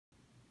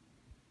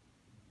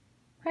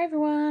Hi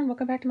everyone,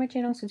 welcome back to my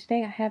channel. So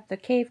today I have the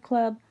Cave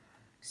Club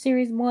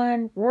Series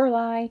 1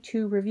 Roarlai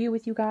to review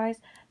with you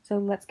guys. So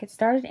let's get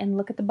started and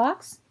look at the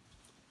box.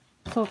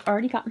 So I've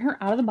already gotten her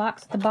out of the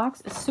box. The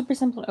box is super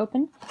simple to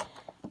open.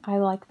 I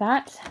like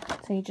that.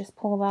 So you just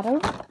pull that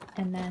over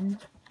and then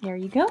there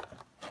you go.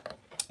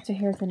 So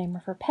here's the name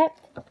of her pet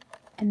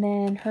and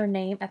then her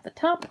name at the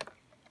top.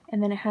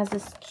 And then it has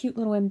this cute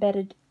little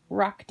embedded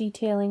rock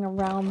detailing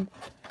around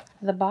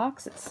the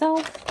box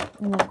itself.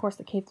 And then of course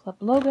the Cave Club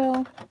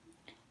logo.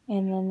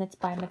 And then it's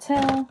by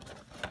Mattel.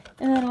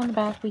 And then on the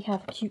back we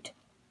have a cute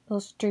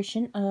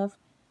illustration of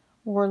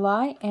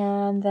Roarlai.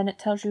 And then it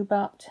tells you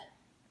about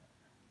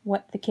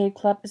what the Cave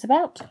Club is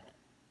about.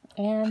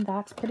 And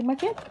that's pretty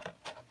much it.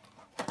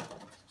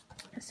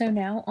 So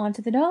now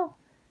onto the doll.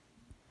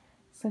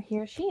 So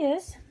here she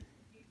is.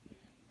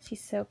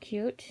 She's so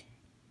cute.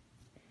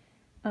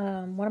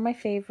 One of my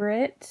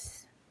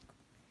favorites.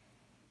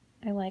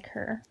 I like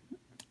her.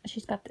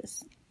 She's got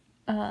this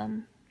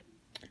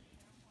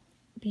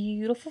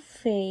beautiful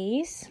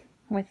face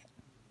with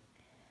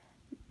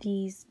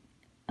these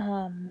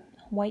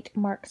white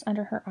marks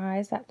under her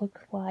eyes that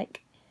look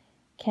like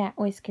cat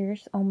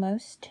whiskers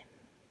almost.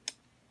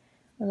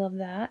 I love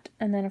that.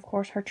 And then of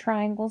course her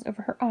triangles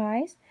over her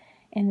eyes,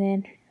 and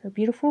then her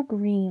beautiful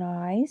green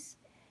eyes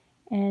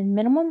and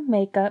minimum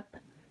makeup.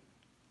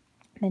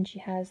 Then she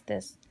has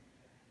this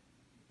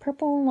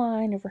purple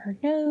line over her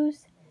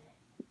nose,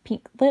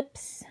 pink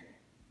lips,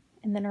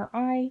 and then her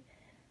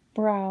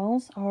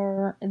eyebrows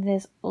are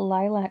this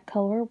lilac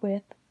color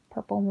with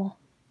purple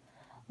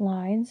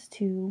lines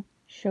to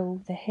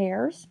show the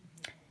hairs.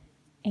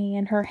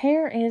 And her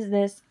hair is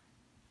this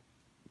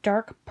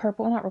dark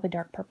purple, not really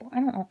dark purple, I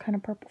don't know what kind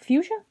of purple,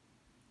 fuchsia?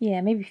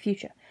 Yeah, maybe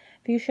fuchsia.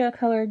 Fuchsia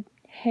colored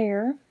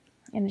hair,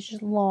 and it's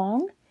just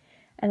long.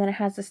 And then it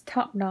has this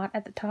top knot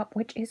at the top,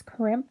 which is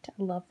crimped.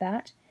 I love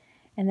that.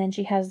 And then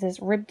she has this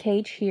rib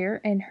cage here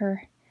in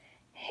her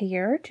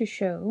hair to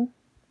show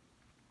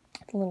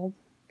the little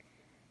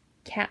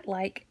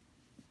cat-like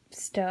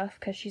stuff,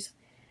 because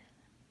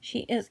she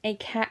is a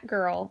cat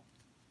girl.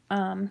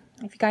 If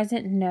you guys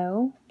didn't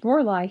know,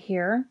 Roarlai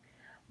here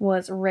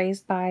was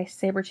raised by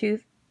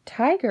saber-toothed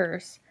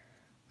tigers.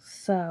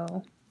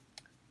 So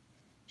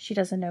she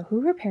doesn't know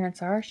who her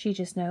parents are. She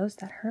just knows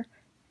that her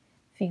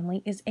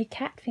family is a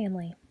cat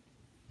family.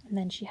 And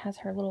then she has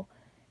her little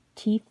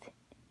teeth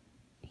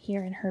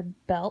here in her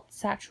belt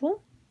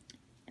satchel.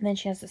 And then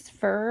she has this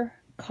fur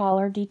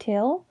collar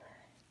detail,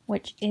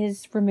 which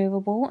is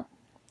removable.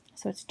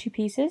 So it's 2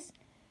 pieces.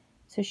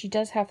 So she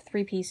does have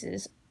 3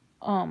 pieces.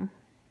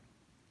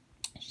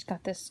 She's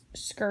got this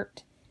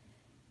skirt,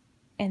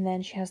 and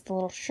then she has the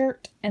little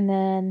shirt, and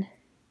then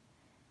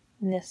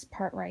this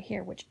part right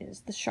here, which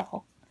is the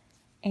shawl.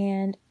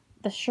 And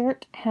the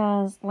shirt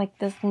has like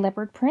this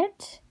leopard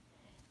print,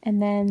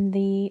 and then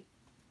the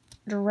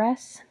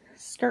dress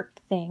skirt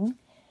thing,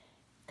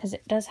 because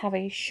it does have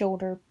a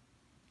shoulder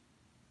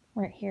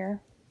right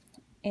here,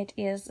 it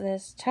is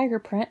this tiger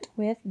print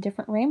with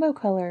different rainbow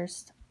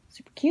colors.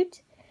 Super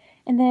cute.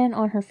 And then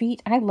on her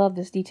feet, I love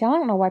this detail. I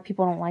don't know why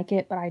people don't like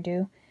it, but I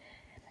do.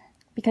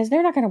 Because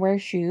they're not going to wear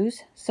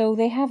shoes, so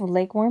they have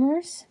leg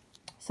warmers.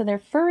 So they're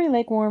furry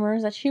leg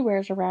warmers that she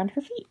wears around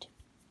her feet.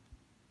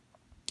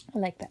 I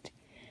like that.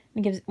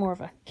 It gives it more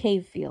of a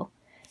cave feel.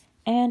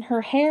 And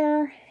her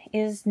hair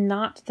is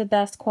not the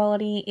best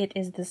quality. It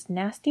is this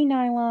nasty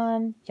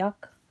nylon.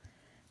 Yuck.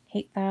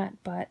 Hate that,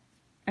 but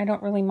I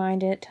don't really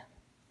mind it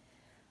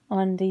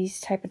on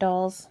these type of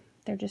dolls.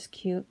 They're just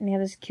cute. And they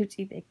have this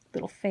cutesy big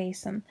little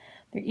face. And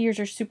their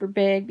ears are super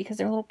big because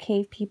they're little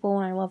cave people,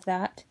 and I love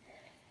that.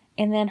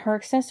 And then her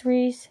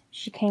accessories,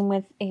 she came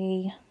with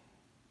a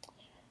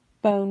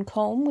bone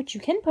comb, which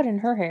you can put in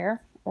her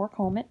hair or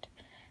comb it.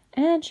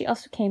 And she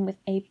also came with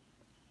a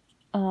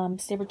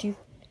saber-tooth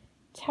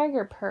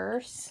tiger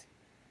purse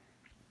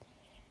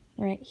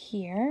right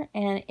here.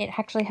 And it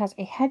actually has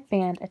a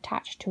headband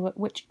attached to it,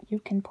 which you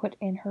can put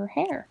in her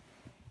hair.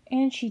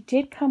 And she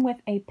did come with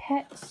a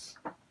pet,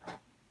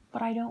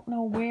 but I don't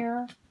know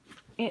where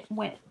it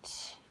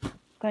went.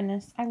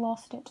 Goodness, I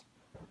lost it.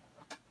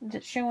 Does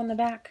it show on the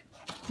back?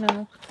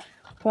 No.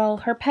 Well,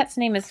 her pet's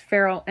name is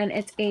Feral, and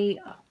it's a...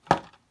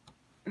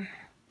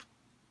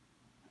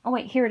 Oh,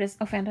 wait, here it is.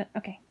 Oh, found it.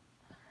 Okay.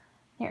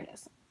 Here it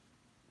is.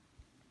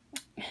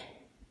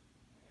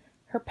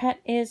 Her pet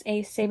is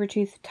a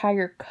saber-toothed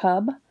tiger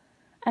cub.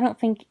 I don't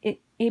think...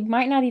 It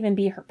might not even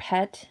be her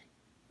pet,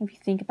 if you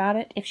think about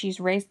it. If she's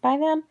raised by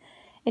them,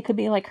 it could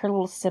be like her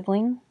little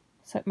sibling.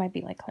 So it might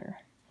be like her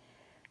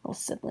little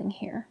sibling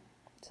here.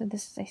 So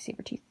this is a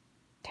saber-toothed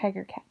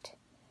tiger cat.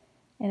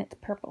 And it's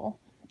purple.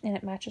 And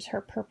it matches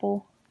her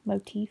purple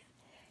motif.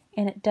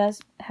 And it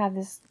does have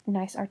this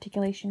nice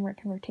articulation where it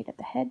can rotate at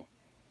the head.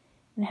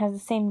 And it has the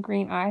same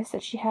green eyes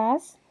that she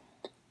has.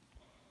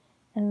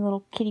 And a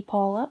little kitty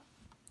paw up.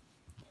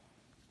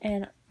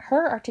 And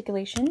her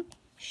articulation,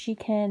 she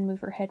can move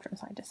her head from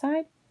side to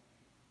side.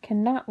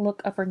 Cannot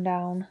look up or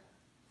down.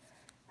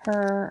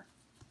 Her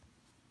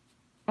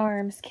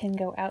arms can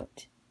go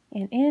out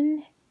and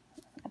in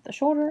at the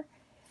shoulder.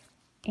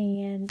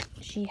 And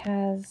she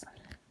has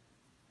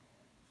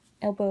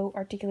elbow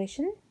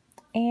articulation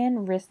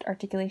and wrist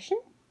articulation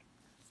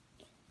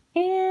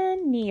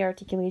and knee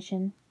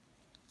articulation.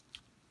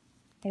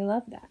 I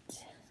love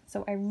that.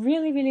 So I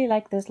really, really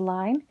like this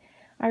line.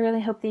 I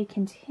really hope they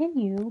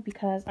continue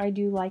because I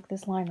do like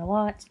this line a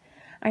lot.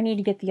 I need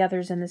to get the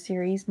others in the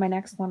series. My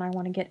next one I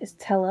want to get is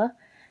Tella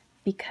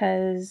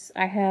because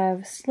I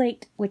have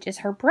Slate, which is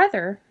her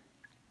brother.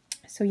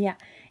 So yeah,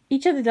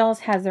 each of the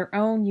dolls has their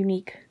own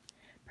unique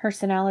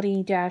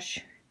personality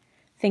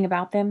thing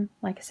about them.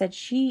 Like I said,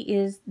 she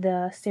is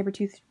the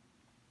saber-toothed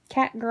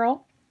cat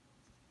girl.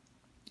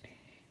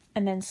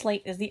 And then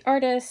Slate is the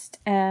artist,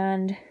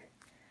 and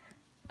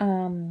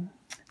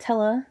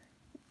Tella,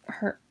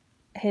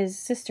 his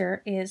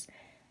sister, is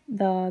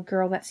the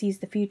girl that sees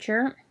the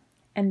future.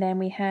 And then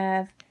we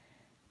have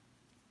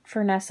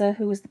Fernessa,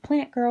 who is the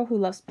plant girl who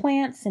loves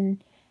plants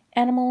and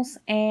animals.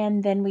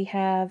 And then we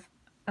have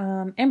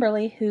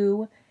Emberly,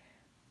 who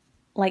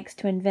likes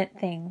to invent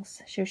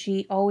things. So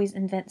she always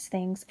invents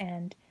things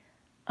and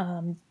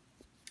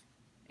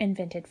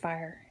invented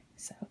fire.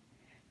 So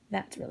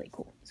that's really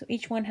cool. So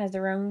each one has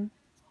their own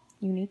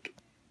unique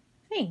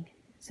thing.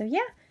 So yeah.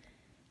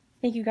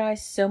 Thank you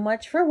guys so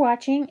much for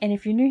watching, and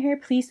if you're new here,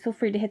 please feel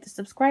free to hit the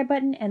subscribe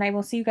button, and I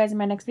will see you guys in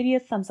my next video.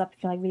 Thumbs up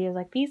if you like videos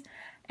like these,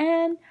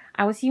 and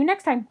I will see you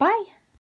next time. Bye!